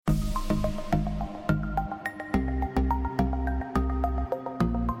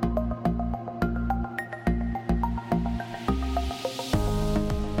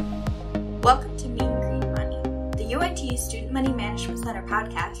UT Student Money Management Center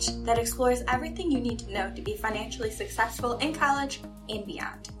podcast that explores everything you need to know to be financially successful in college and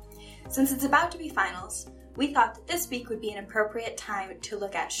beyond. Since it's about to be finals, we thought that this week would be an appropriate time to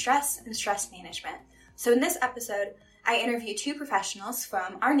look at stress and stress management. So in this episode, I interview two professionals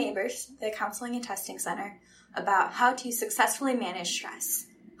from our neighbors, the Counseling and Testing Center, about how to successfully manage stress.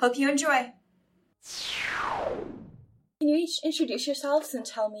 Hope you enjoy! Can you each introduce yourselves and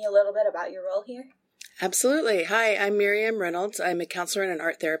tell me a little bit about your role here? Absolutely. Hi, I'm Miriam Reynolds. I'm a counselor and an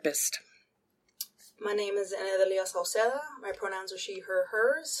art therapist. My name is Enedelia Sauceda. My pronouns are she, her,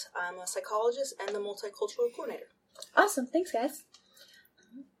 hers. I'm a psychologist and the multicultural coordinator. Awesome. Thanks, guys.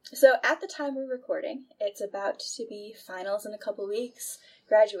 So at the time we're recording, it's about to be finals in a couple weeks.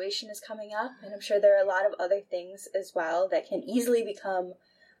 Graduation is coming up, and I'm sure there are a lot of other things as well that can easily become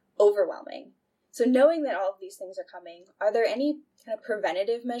overwhelming. So knowing that all of these things are coming, are there any kind of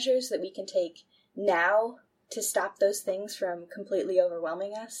preventative measures that we can take now to stop those things from completely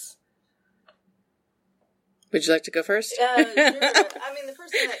overwhelming us? Would you like to go first? Sure. I mean, the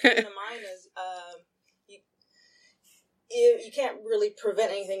first thing that came to mind is you can't really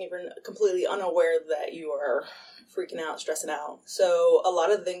prevent anything if you're completely unaware that you are freaking out, stressing out. So a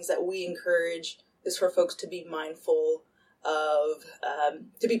lot of the things that we encourage is for folks to be mindful of,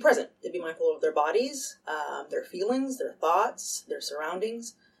 to be present, to be mindful of their bodies, their feelings, their thoughts, their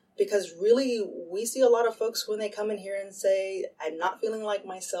surroundings. Because really, we see a lot of folks when they come in here and say, I'm not feeling like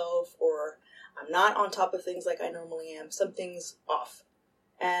myself, or I'm not on top of things like I normally am. Something's off.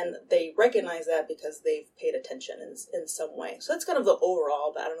 And they recognize that because they've paid attention in some way. So that's kind of the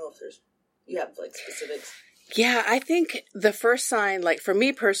overall, but I don't know if you have like specifics. Yeah, I think the first sign, like for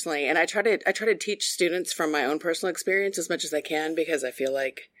me personally, and I try to teach students from my own personal experience as much as I can, because I feel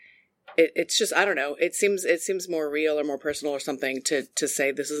like it's just, I don't know, it seems more real or more personal or something to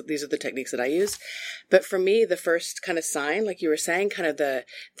say these are the techniques that I use. But for me, the first kind of sign, like you were saying, kind of the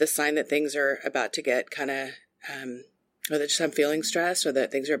sign that things are about to get kind of, or that just I'm feeling stressed, or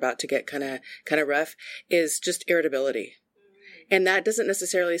that things are about to get kind of rough, is just irritability. And that doesn't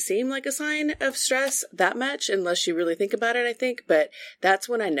necessarily seem like a sign of stress that much unless you really think about it, I think. But that's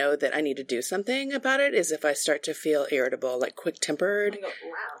when I know that I need to do something about it, is if I start to feel irritable, like quick-tempered.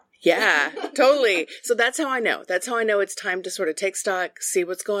 Wow. Yeah, totally. So that's how I know. That's how I know it's time to sort of take stock, see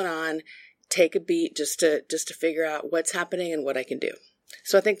what's going on, take a beat just to figure out what's happening and what I can do.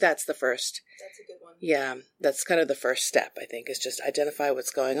 So I think that's the first. That's a good one. Yeah, that's kind of the first step, I think, is just identify what's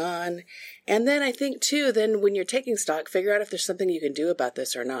going on. And then I think, too, then when you're taking stock, figure out if there's something you can do about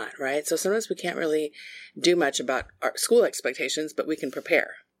this or not, right? So sometimes we can't really do much about our school expectations, but we can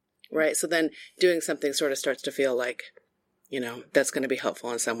prepare, right? So then doing something sort of starts to feel like, that's going to be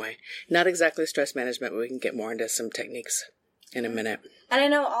helpful in some way. Not exactly stress management, but we can get more into some techniques in a minute. And I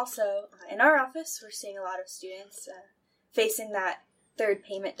know also in our office, we're seeing a lot of students facing that third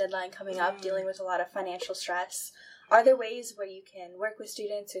payment deadline coming up, dealing with a lot of financial stress. Are there ways where you can work with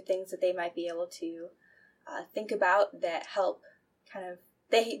students or things that they might be able to think about that help kind of,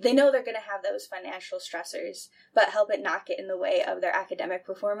 they know they're going to have those financial stressors, but help it not get in the way of their academic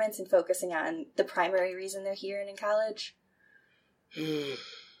performance and focusing on the primary reason they're here and in college?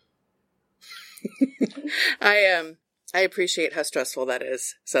 I appreciate how stressful that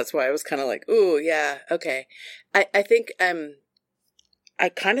is. So that's why I was kind of like, ooh, yeah, okay. I think, I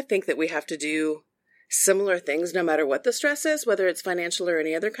kind of think that we have to do similar things no matter what the stress is, whether it's financial or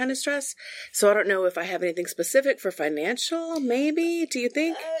any other kind of stress. So I don't know if I have anything specific for financial, maybe. Do you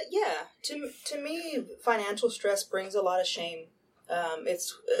think? Yeah. To me, financial stress brings a lot of shame.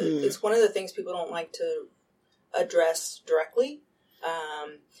 It's one of the things people don't like to address directly.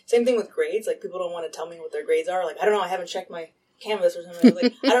 Same thing with grades. Like, people don't want to tell me what their grades are. Like, I don't know, I haven't checked my Canvas or something.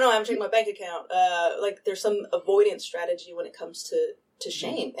 Like, I don't know, I haven't checked my bank account. Like, there's some avoidance strategy when it comes to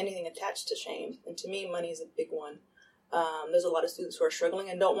shame, anything attached to shame. And to me, money is a big one. There's a lot of students who are struggling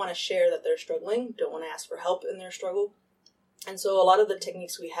and don't want to share that they're struggling, don't want to ask for help in their struggle. And so a lot of the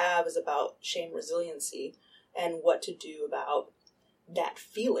techniques we have is about shame resiliency and what to do about that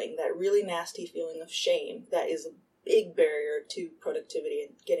feeling, that really nasty feeling of shame that is a big barrier to productivity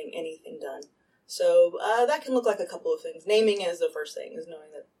and getting anything done. So that can look like a couple of things. Naming it is the first thing, is knowing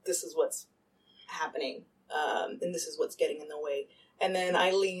that this is what's happening, and this is what's getting in the way. And then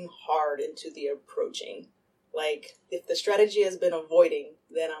I lean hard into the approaching. Like, if the strategy has been avoiding,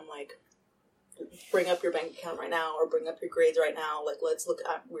 then I'm like, bring up your bank account right now, or bring up your grades right now. Like, let's look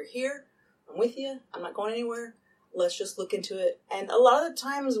at, we're here, I'm with you, I'm not going anywhere. Let's just look into it. And a lot of the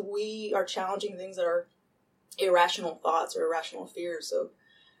times we are challenging things that are irrational thoughts or irrational fears. So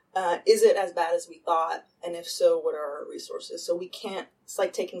is it as bad as we thought? And if so, what are our resources? So we can't, it's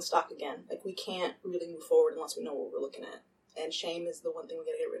like taking stock again. Like, we can't really move forward unless we know what we're looking at. And shame is the one thing we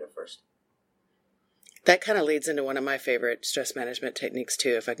got to get rid of first. That kind of leads into one of my favorite stress management techniques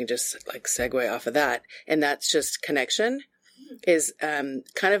too, if I can just like segue off of that. And that's just connection is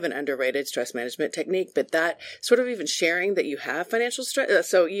kind of an underrated stress management technique, but that sort of even sharing that you have financial stress.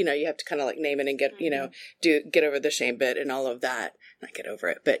 So, you know, you have to kind of like name it and get, you know, get over the shame bit and all of that. Not get over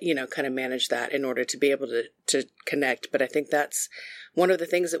it, but, you know, kind of manage that in order to be able to connect. But I think that's one of the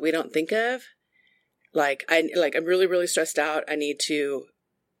things that we don't think of. I'm really, really stressed out. I need to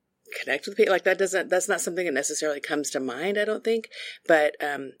connect with people. Like that's not something that necessarily comes to mind, I don't think. But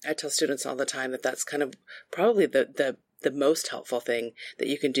I tell students all the time that that's kind of probably the most helpful thing that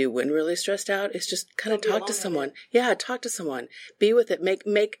you can do when really stressed out is just kind of talk to someone. Yeah, talk to someone. Be with it.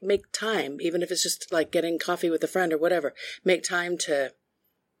 Make time, even if it's just like getting coffee with a friend or whatever. Make time to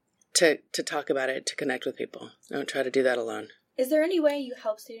talk about it, to connect with people. Don't try to do that alone. Is there any way you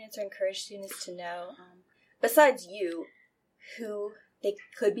help students or encourage students to know, besides you, who they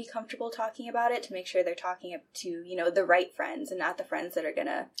could be comfortable talking about it, to make sure they're talking to, you know, the right friends and not the friends that are going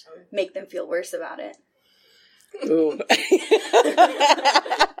to make them feel worse about it? Ooh.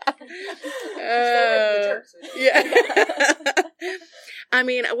 Yeah. I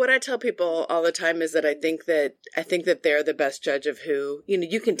mean, what I tell people all the time is that I think that they're the best judge of who, you know,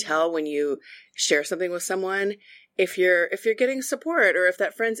 you can tell when you share something with someone if you're getting support or if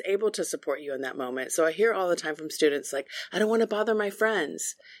that friend's able to support you in that moment. So I hear all the time from students like, I don't want to bother my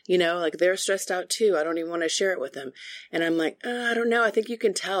friends, you know, like they're stressed out too. I don't even want to share it with them. And I'm like, I don't know. I think you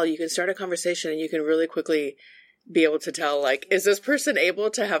can tell. You can start a conversation and you can really quickly be able to tell, like, is this person able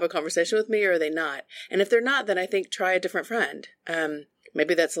to have a conversation with me or are they not? And if they're not, then I think try a different friend.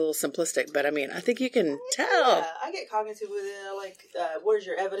 Maybe that's a little simplistic, but I mean, I think you can tell. Yeah, I get cognitive with it. Like, where's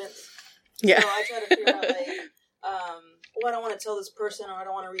your evidence? Yeah. So I try to figure out, like, I don't want to tell this person or I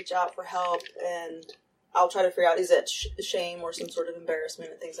don't want to reach out for help. And I'll try to figure out, is that shame or some sort of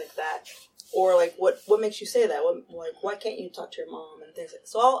embarrassment and things like that? Or, like, what makes you say that? Why can't you talk to your mom and things like that?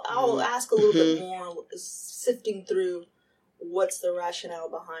 So I'll ask a little bit more, sifting through what's the rationale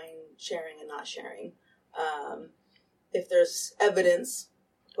behind sharing and not sharing. If there's evidence,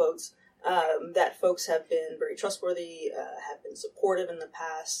 quotes, that folks have been very trustworthy, have been supportive in the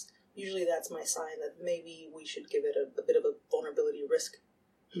past, usually that's my sign that maybe we should give it a bit of a vulnerability risk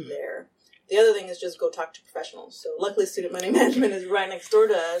there. The other thing is just go talk to professionals. So luckily student money management is right next door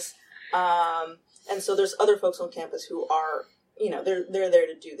to us. And so there's other folks on campus who are, you know, they're there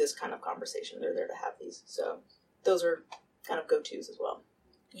to do this kind of conversation. They're there to have these. So those are kind of go-tos as well.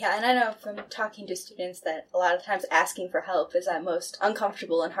 Yeah, and I know from talking to students that a lot of times asking for help is that most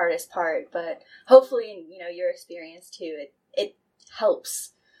uncomfortable and hardest part, but hopefully in, you know, your experience too, it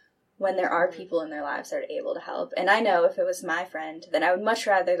helps when there are people in their lives that are able to help. And I know if it was my friend, then I would much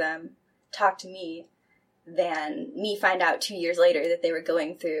rather them talk to me than me find out 2 years later that they were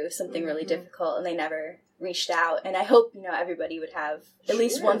going through something really difficult and they never reached out. And I hope, you know, everybody would have at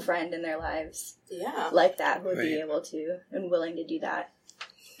least one friend in their lives like that who would be able to and willing to do that.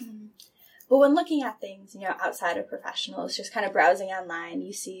 But when looking at things, you know, outside of professionals, just kind of browsing online,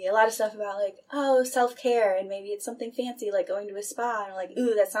 you see a lot of stuff about like, oh, self-care, and maybe it's something fancy like going to a spa, and like,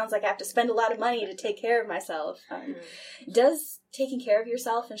 ooh, that sounds like I have to spend a lot of money to take care of myself. Does taking care of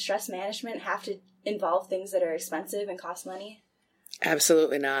yourself and stress management have to involve things that are expensive and cost money?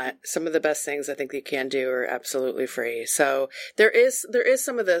 Absolutely not. Some of the best things I think you can do are absolutely free. So there is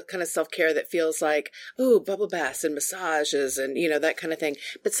some of the kind of self-care that feels like, ooh, bubble baths and massages and, you know, that kind of thing.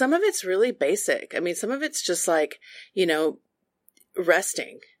 But some of it's really basic. I mean, some of it's just like, you know,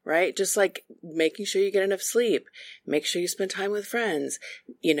 resting, right? Just like making sure you get enough sleep, make sure you spend time with friends,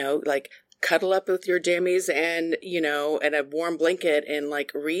 you know, like cuddle up with your jammies and, you know, and a warm blanket and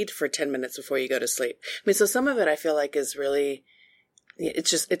like read for 10 minutes before you go to sleep. I mean, so some of it I feel like is really,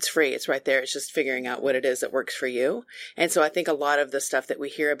 it's free. It's right there. It's just figuring out what it is that works for you. And so I think a lot of the stuff that we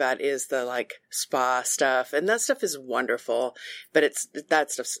hear about is the like spa stuff, and that stuff is wonderful, but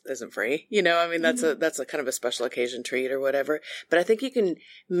that stuff isn't free. You know, I mean, that's a kind of a special occasion treat or whatever. But I think you can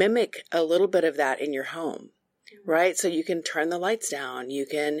mimic a little bit of that in your home. Right? So you can turn the lights down. You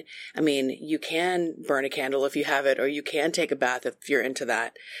can burn a candle if you have it, or you can take a bath if you're into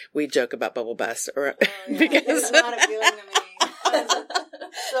that. We joke about bubble baths because it's not appealing to me.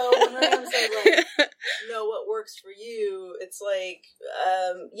 So when Miriam says like, know what works for you, it's like,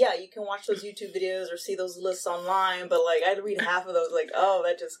 yeah, you can watch those YouTube videos or see those lists online, but like I'd read half of those, like, oh,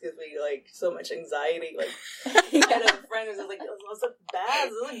 that just gives me like so much anxiety. Like, I had a friend who's like, "What's so bad?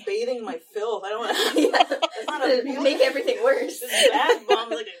 It's like bathing in my filth. I don't want to." Yeah. It's not a Make everything worse. This bath bomb,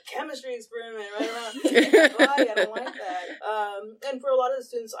 like a chemistry experiment right around my body. I don't like that. And for a lot of the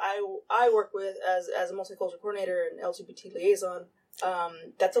students I work with as a multicultural coordinator and LGBT liaison,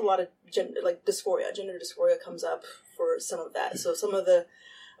 that's a lot of gender dysphoria comes up for some of that. So some of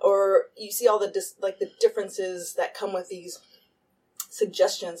or you see all the the differences that come with these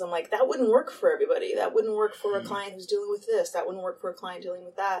suggestions. I'm like, that wouldn't work for everybody. That wouldn't work for a client who's dealing with this. That wouldn't work for a client dealing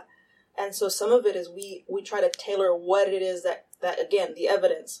with that. And so some of it is we try to tailor what it is that again, the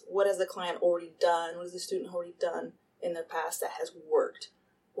evidence, what has the client already done? What has the student already done in their past that has worked?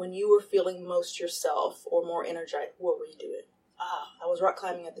 When you were feeling most yourself or more energized, what were you doing? I was rock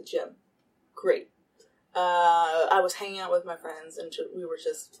climbing at the gym. Great. I was hanging out with my friends and we were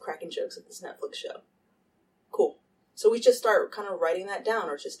just cracking jokes at this Netflix show. Cool. So we just start kind of writing that down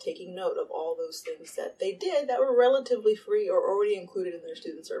or just taking note of all those things that they did that were relatively free or already included in their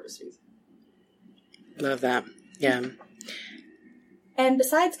student service fees. Love that. Yeah. And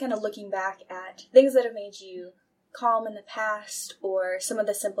besides kind of looking back at things that have made you calm in the past or some of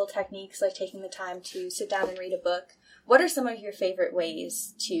the simple techniques like taking the time to sit down and read a book, what are some of your favorite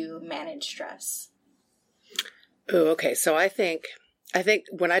ways to manage stress? Oh, okay. So I think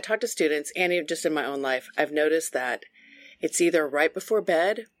when I talk to students and even just in my own life, I've noticed that it's either right before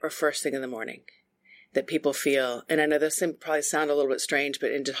bed or first thing in the morning that people feel. And I know this probably sound a little bit strange,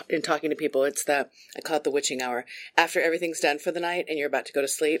 but in talking to people, it's I call it the witching hour. After everything's done for the night and you're about to go to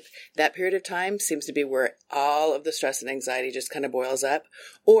sleep, that period of time seems to be where all of the stress and anxiety just kind of boils up.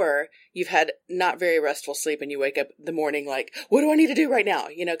 Or you've had not very restful sleep and you wake up in the morning like, what do I need to do right now?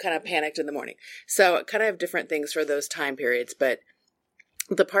 Kind of panicked in the morning. So kind of have different things for those time periods. But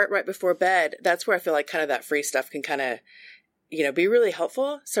the part right before bed, that's where I feel like kind of that free stuff can kind of, be really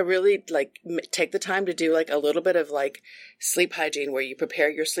helpful. So really take the time to do a little bit of sleep hygiene where you prepare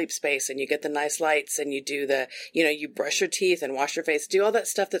your sleep space and you get the nice lights and you do you brush your teeth and wash your face, do all that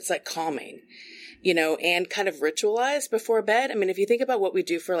stuff that's calming, and kind of ritualized before bed. I mean, if you think about what we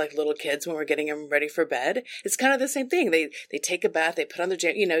do for little kids when we're getting them ready for bed, it's kind of the same thing. They take a bath, they put on their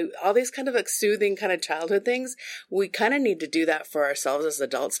all these kind of soothing kind of childhood things. We kind of need to do that for ourselves as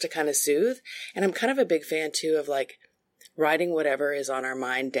adults to kind of soothe. And I'm kind of a big fan too of writing whatever is on our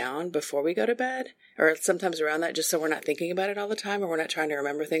mind down before we go to bed, or sometimes around that, just so we're not thinking about it all the time or we're not trying to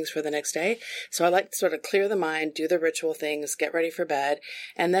remember things for the next day. So I like to sort of clear the mind, do the ritual things, get ready for bed.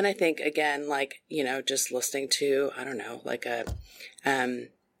 And then I think, again, just listening to, I don't know,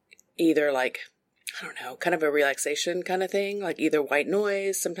 kind of a relaxation kind of thing, either white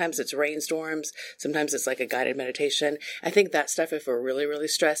noise. Sometimes it's rainstorms. Sometimes it's a guided meditation. I think that stuff, if we're really, really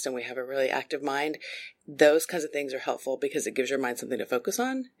stressed and we have a really active mind, those kinds of things are helpful because it gives your mind something to focus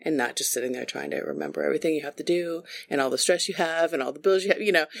on and not just sitting there trying to remember everything you have to do and all the stress you have and all the bills you have.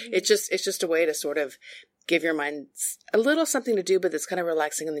 It's just a way to sort of give your mind a little something to do, but it's kind of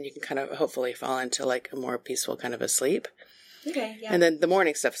relaxing, and then you can kind of hopefully fall into a more peaceful kind of a sleep. Okay, yeah. And then the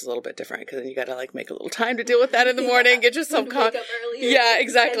morning stuff is a little bit different because then you got to make a little time to deal with that in the morning. Get yourself calm. Yeah,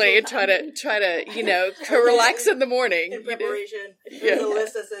 exactly. And try to to relax in the morning. In preparation, there's a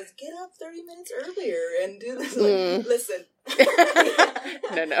list that says get up 30 minutes earlier and do this. Listen,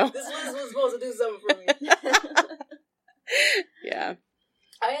 no. This list was supposed to do something for me. Yeah,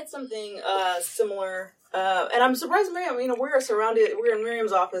 I had something similar. And I'm surprised, Miriam, we're in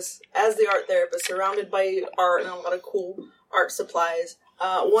Miriam's office as the art therapist, surrounded by art and a lot of cool art supplies.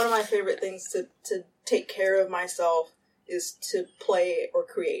 One of my favorite things to take care of myself is to play or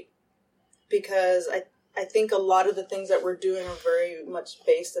create. Because I think a lot of the things that we're doing are very much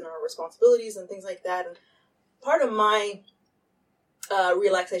based in our responsibilities and things like that. And part of my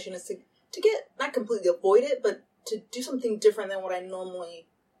relaxation is to get, not completely avoid it, but to do something different than what I normally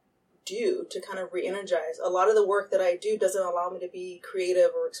do to kind of re-energize. A lot of the work that I do doesn't allow me to be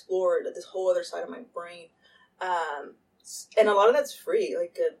creative or explore this whole other side of my brain. And a lot of that's free.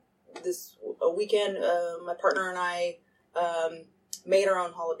 A weekend, my partner and I made our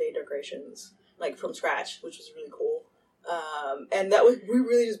own holiday decorations, from scratch, which was really cool. And we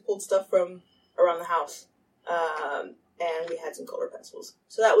really just pulled stuff from around the house. And we had some color pencils.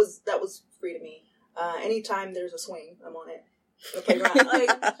 So that was free to me. Anytime there's a swing, I'm on it.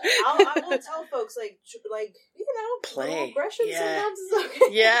 I will tell folks play. Aggression sometimes is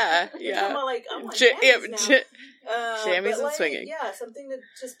okay. Yeah. I'm on jammies now. Jammies and swinging. Yeah, something to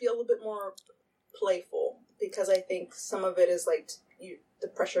just be a little bit more playful, because I think some of it is the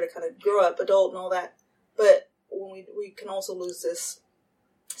pressure to kind of grow up, adult, and all that. But when we can also lose this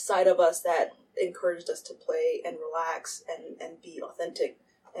side of us that encouraged us to play and relax and be authentic.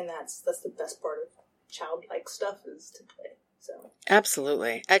 And that's the best part of childlike stuff, is to play. So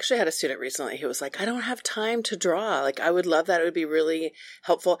absolutely. I actually had a student recently who was like, I don't have time to draw. Like, I would love that. It would be really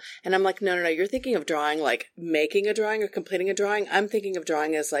helpful. And I'm like, no. You're thinking of drawing, like making a drawing or completing a drawing. I'm thinking of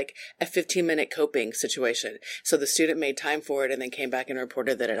drawing as like a 15-minute coping situation. So the student made time for it and then came back and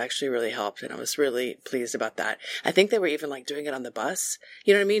reported that it actually really helped. And I was really pleased about that. I think they were even like doing it on the bus.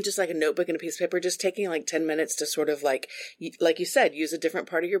 You know what I mean? Just like a notebook and a piece of paper, just taking like 10 minutes to sort of like you said, use a different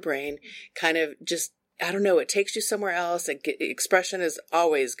part of your brain, kind of just, I don't know, it takes you somewhere else. Expression is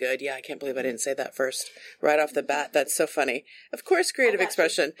always good. Yeah, I can't believe I didn't say that first right off the bat. That's so funny. Of course, creative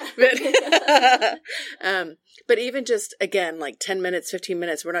expression. But even just, again, like 10 minutes, 15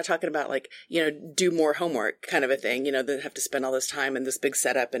 minutes, we're not talking about like, do more homework kind of a thing, then have to spend all this time and this big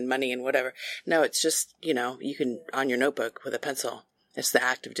setup and money and whatever. No, it's just, you can, on your notebook with a pencil. It's the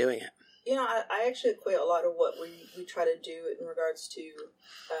act of doing it. I actually equate a lot of what we try to do in regards to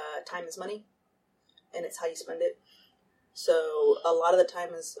time is money. And it's how you spend it. So a lot of the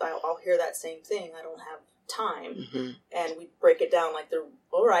time I'll hear that same thing. I don't have time, mm-hmm. And we break it down like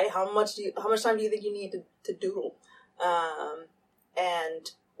all right. How much time do you think you need to doodle? And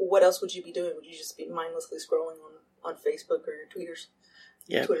what else would you be doing? Would you just be mindlessly scrolling on Facebook or your Twitters?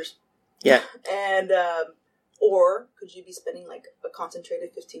 Yeah. Twitters. Yeah. And or could you be spending like a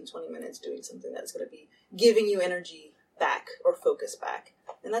concentrated 15-20 minutes doing something that's going to be giving you energy back or focus back?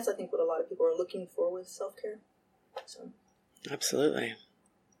 And that's, I think, what a lot of people are looking for with self-care. So, absolutely.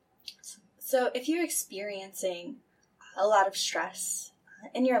 So if you're experiencing a lot of stress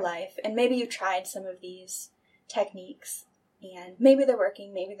in your life, and maybe you tried some of these techniques, and maybe they're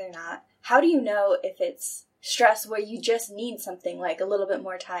working, maybe they're not, how do you know if it's stress where you just need something like a little bit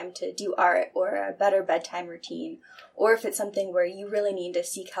more time to do art or a better bedtime routine, or if it's something where you really need to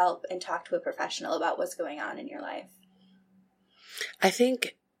seek help and talk to a professional about what's going on in your life? I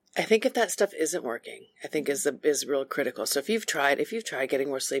think if that stuff isn't working, I think is real critical. So if you've tried getting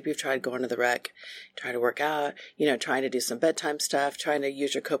more sleep, you've tried going to the rec, trying to work out, trying to do some bedtime stuff, trying to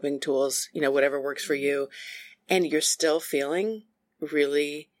use your coping tools, whatever works for you, and you're still feeling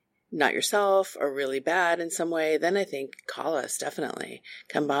really not yourself or really bad in some way, then I think call us, definitely.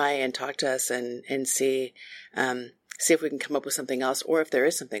 Come by and talk to us and see if we can come up with something else, or if there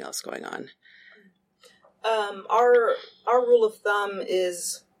is something else going on. Our rule of thumb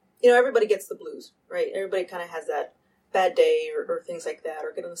is, everybody gets the blues, right? Everybody kind of has that bad day or things like that,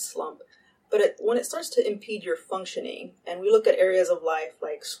 or get in a slump. But when it starts to impede your functioning, and we look at areas of life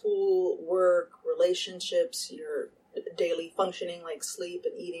like school, work, relationships, your daily functioning like sleep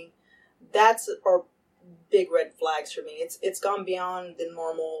and eating, that's our big red flags for me. It's gone beyond the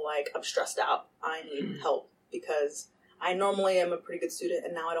normal, like, I'm stressed out, I need help, because I normally am a pretty good student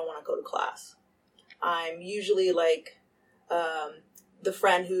and now I don't want to go to class. I'm usually like the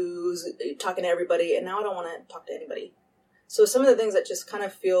friend who's talking to everybody, and now I don't want to talk to anybody. So some of the things that just kind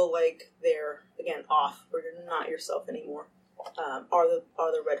of feel like they're, again, off, or you're not yourself anymore, are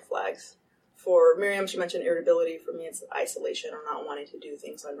the red flags. For Miriam, she mentioned irritability. For me, it's isolation, or not wanting to do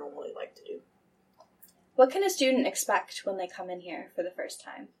things I normally like to do. What can a student expect when they come in here for the first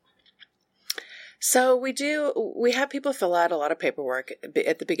time? So we have people fill out a lot of paperwork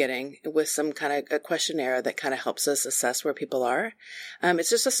at the beginning with some kind of a questionnaire that kind of helps us assess where people are.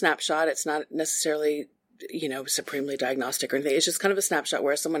 It's just a snapshot. It's not necessarily, supremely diagnostic or anything. It's just kind of a snapshot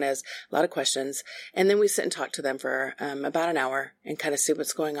where someone has a lot of questions. And then we sit and talk to them for about an hour and kind of see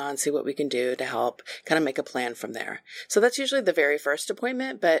what's going on, see what we can do to help, kind of make a plan from there. So that's usually the very first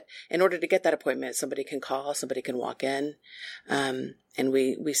appointment. But in order to get that appointment, somebody can call, somebody can walk in, and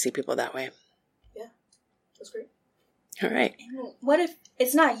we see people that way. That's great. All right. What if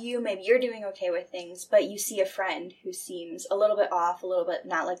it's not you, maybe you're doing okay with things, but you see a friend who seems a little bit off, a little bit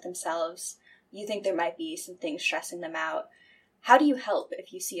not like themselves. You think there might be some things stressing them out. How do you help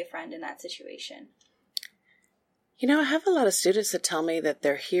if you see a friend in that situation? I have a lot of students that tell me that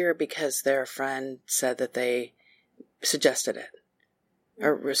they're here because their friend said that they suggested it,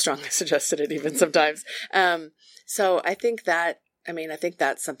 or strongly suggested it even sometimes. So I think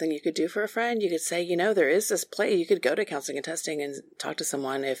that's something you could do for a friend. You could say, there is this play. You could go to counseling and testing and talk to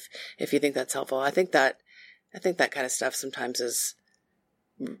someone if you think that's helpful. I think that kind of stuff sometimes is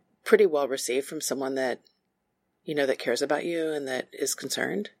pretty well received from someone that, that cares about you and that is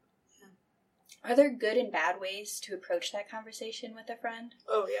concerned. Are there good and bad ways to approach that conversation with a friend?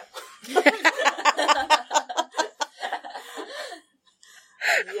 Oh, yeah.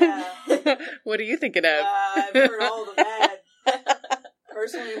 Yeah. What are you thinking of? I've heard all the bad.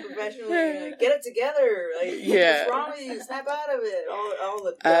 personally and professionally. Like, get it together. Like, Yeah. what's wrong with you? Snap out of it. All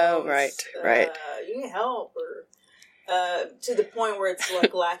the Oh, don'ts. right. You need help, or to the point where it's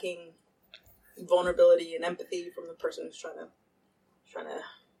like lacking vulnerability and empathy from the person who's trying to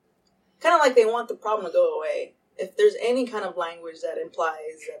kind of like they want the problem to go away. If there's any kind of language that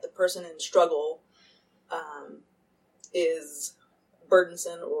implies that the person in struggle is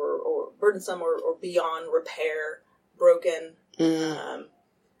burdensome or beyond repair, broken,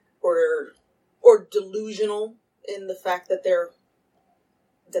 or delusional in the fact that they're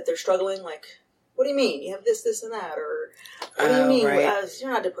struggling. Like, what do you mean? You have this, and that, or what do you mean? Right.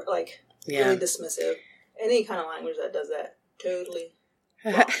 You're not really dismissive. Any kind of language that does that, totally.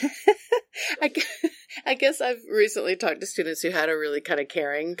 I guess I've recently talked to students who had a really kind of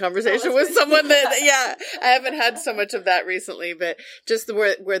caring conversation with someone that, I haven't had so much of that recently, but just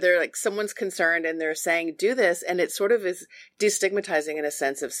where they're like, someone's concerned and they're saying, do this. And it sort of is destigmatizing in a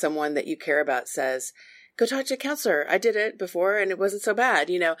sense of someone that you care about says, go talk to a counselor. I did it before and it wasn't so bad.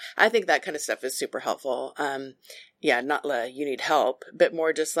 I think that kind of stuff is super helpful. Not you need help, but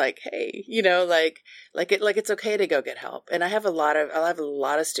more just like, hey, like it's okay to go get help. And I have a lot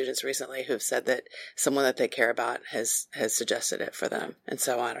of students recently who've said that someone that they care about has suggested it for them. And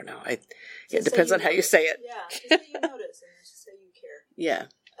so I don't know. It depends on how you say it. Yeah, just say you notice and just say you care. Yeah.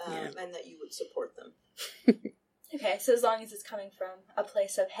 And that you would support them. Okay, so as long as it's coming from a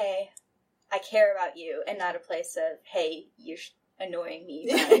place of, hey, I care about you, and not a place of, hey, you're annoying me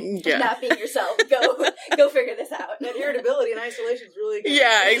by not being yourself. Go figure this out. That irritability and isolation is really good.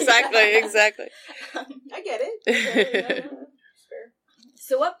 Yeah, exactly. I get it. Fair.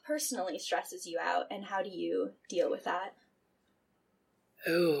 So what personally stresses you out, and how do you deal with that?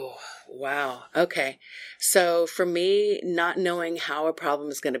 Oh, wow. Okay. So for me, not knowing how a problem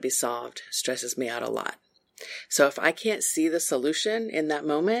is going to be solved stresses me out a lot. So if I can't see the solution in that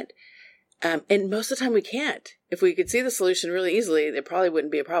moment, and most of the time we can't. If we could see the solution really easily, it probably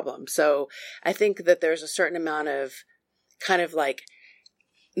wouldn't be a problem. So I think that there's a certain amount of kind of like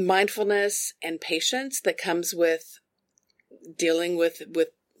mindfulness and patience that comes with dealing with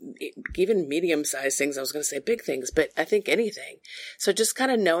even medium-sized things. I was going to say big things, but I think anything. So just kind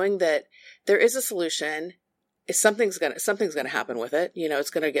of knowing that there is a solution. Something's going to happen with it.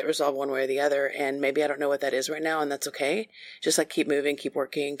 It's going to get resolved one way or the other. And maybe I don't know what that is right now, and that's okay. Just like keep moving, keep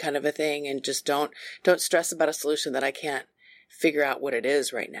working kind of a thing. And just don't stress about a solution that I can't figure out what it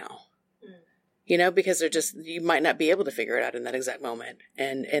is right now. Because you might not be able to figure it out in that exact moment.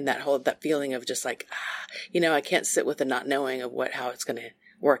 And that feeling of just like, I can't sit with the not knowing of how it's going to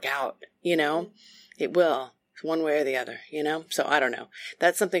work out, it will. One way or the other, So I don't know.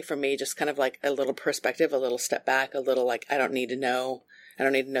 That's something for me, just kind of like a little perspective, a little step back, a little like, I don't need to know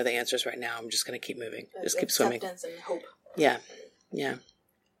the answers right now. I'm just going to keep moving. Just keep swimming. Acceptance and hope. Yeah.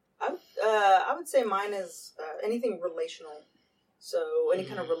 I would say mine is anything relational. So any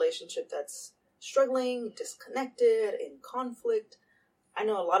kind of relationship that's struggling, disconnected, in conflict. I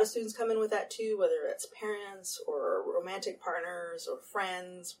know a lot of students come in with that too, whether it's parents or romantic partners or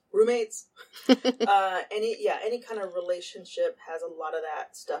friends, roommates. Any kind of relationship has a lot of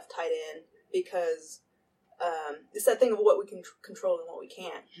that stuff tied in because it's that thing of what we can control and what we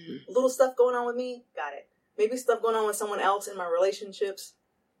can't. Little stuff going on with me, got it. Maybe stuff going on with someone else in my relationships,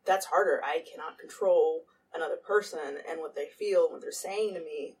 that's harder. I cannot control another person and what they feel and what they're saying to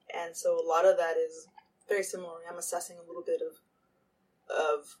me. And so a lot of that is very similar. I'm assessing a little bit of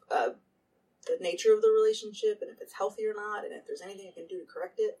the nature of the relationship and if it's healthy or not, and if there's anything I can do to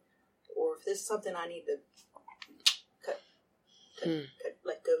correct it, or if this is something I need to cut,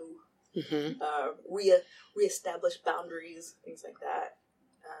 let go, reestablish boundaries, things like that.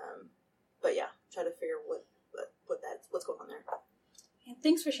 But yeah, try to figure what's going on there. And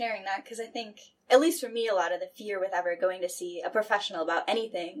thanks for sharing that, because I think, at least for me, a lot of the fear with ever going to see a professional about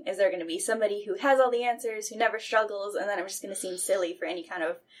anything is there going to be somebody who has all the answers, who never struggles, and then I'm just going to seem silly for any kind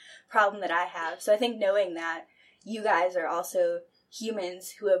of problem that I have. So I think knowing that you guys are also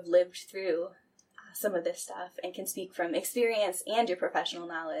humans who have lived through some of this stuff and can speak from experience and your professional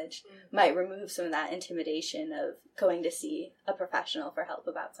knowledge might remove some of that intimidation of going to see a professional for help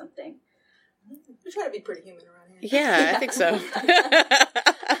about something. We try to be pretty human around here. Yeah, I think so.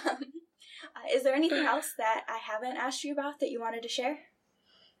 Is there anything else that I haven't asked you about that you wanted to share?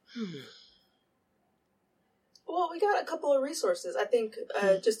 Well, we got a couple of resources. I think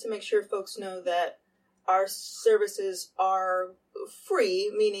just to make sure folks know that our services are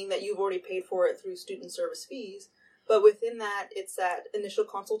free, meaning that you've already paid for it through student service fees. But within that, it's that initial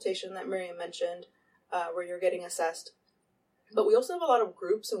consultation that Miriam mentioned, where you're getting assessed. But we also have a lot of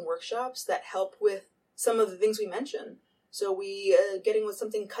groups and workshops that help with some of the things we mentioned. So we, getting with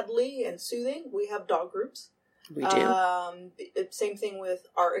something cuddly and soothing, we have dog groups. We do. Same thing with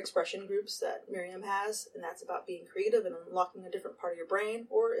art expression groups that Miriam has, and that's about being creative and unlocking a different part of your brain,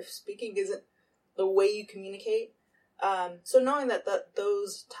 or if speaking isn't the way you communicate. So knowing that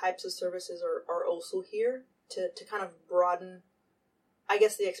those types of services are also here to kind of broaden, I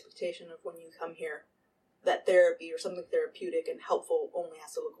guess, the expectation of when you come here, that therapy or something therapeutic and helpful only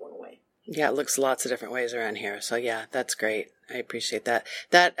has to look one way. Yeah, it looks lots of different ways around here. So yeah, that's great. I appreciate that.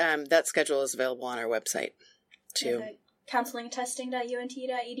 That schedule is available on our website too.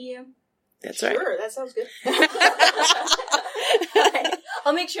 counselingatesting.unt.edu. That's right. Sure, that sounds good.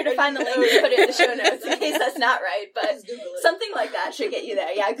 I'll make sure to find the link and put it in the show notes in case that's not right, but something like that should get you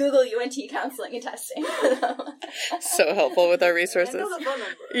there. Yeah, Google UNT Counseling and Testing. So helpful with our resources. I know the phone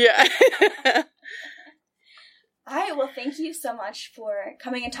number. Yeah. All right, well, thank you so much for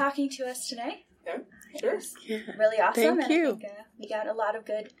coming and talking to us today. Yeah, It sure. was really awesome. Thank you. I think, we got a lot of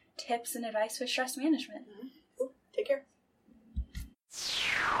good tips and advice for stress management. Mm-hmm. Cool. Take care.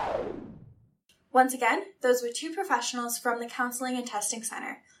 Once again, those were two professionals from the Counseling and Testing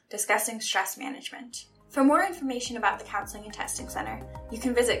Center discussing stress management. For more information about the Counseling and Testing Center, you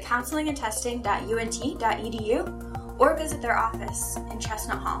can visit counselingandtesting.unt.edu or visit their office in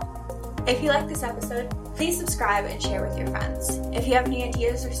Chestnut Hall. If you like this episode, please subscribe and share with your friends. If you have any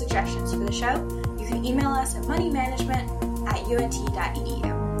ideas or suggestions for the show, you can email us at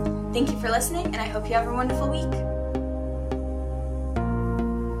moneymanagement@unt.edu. Thank you for listening, and I hope you have a wonderful week.